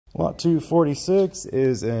Lot 246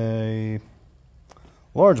 is a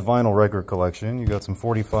large vinyl record collection. You got some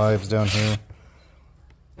 45s down here.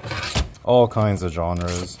 All kinds of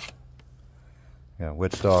genres. Yeah,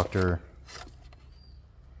 Witch Doctor,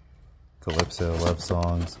 Calypso, love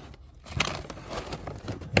songs.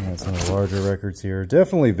 And some of the larger records here.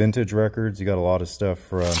 Definitely vintage records. You got a lot of stuff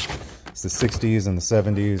from the 60s and the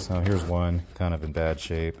 70s. Oh, here's one kind of in bad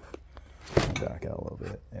shape. Back out a little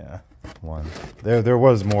bit. Yeah, one. There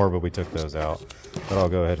was more, but we took those out. But I'll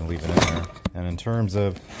go ahead and leave it in there. And in terms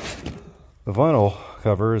of the vinyl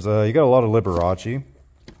covers, you got a lot of Liberace,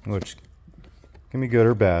 which can be good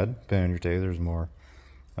or bad, depending on your taste. There's more.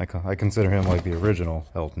 I consider him like the original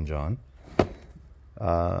Elton John.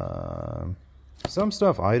 Some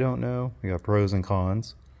stuff I don't know. You got pros and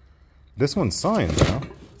cons. This one's signed though.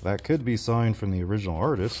 That could be signed from the original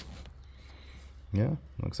artist. Yeah,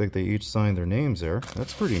 looks like they each signed their names there.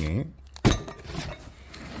 That's pretty neat.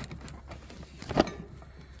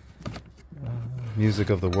 Music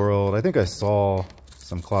of the World. I think I saw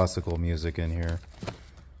some classical music in here.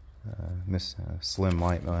 Miss Slim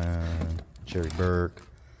Lightman, Cherry Burke,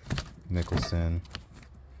 Nicholson.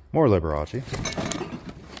 More Liberace.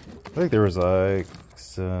 I think there was like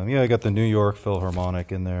some, yeah, I got the New York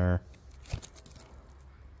Philharmonic in there.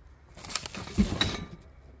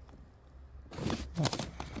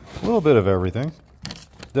 A little bit of everything.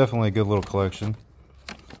 Definitely a good little collection.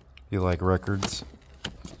 If you like records,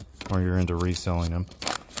 or you're into reselling them.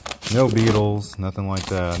 No Beatles, nothing like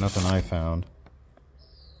that, nothing I found.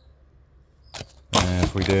 And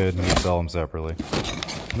if we did, we'd sell them separately.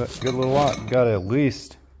 But good little lot. Got at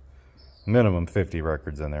least minimum 50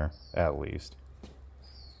 records in there, at least.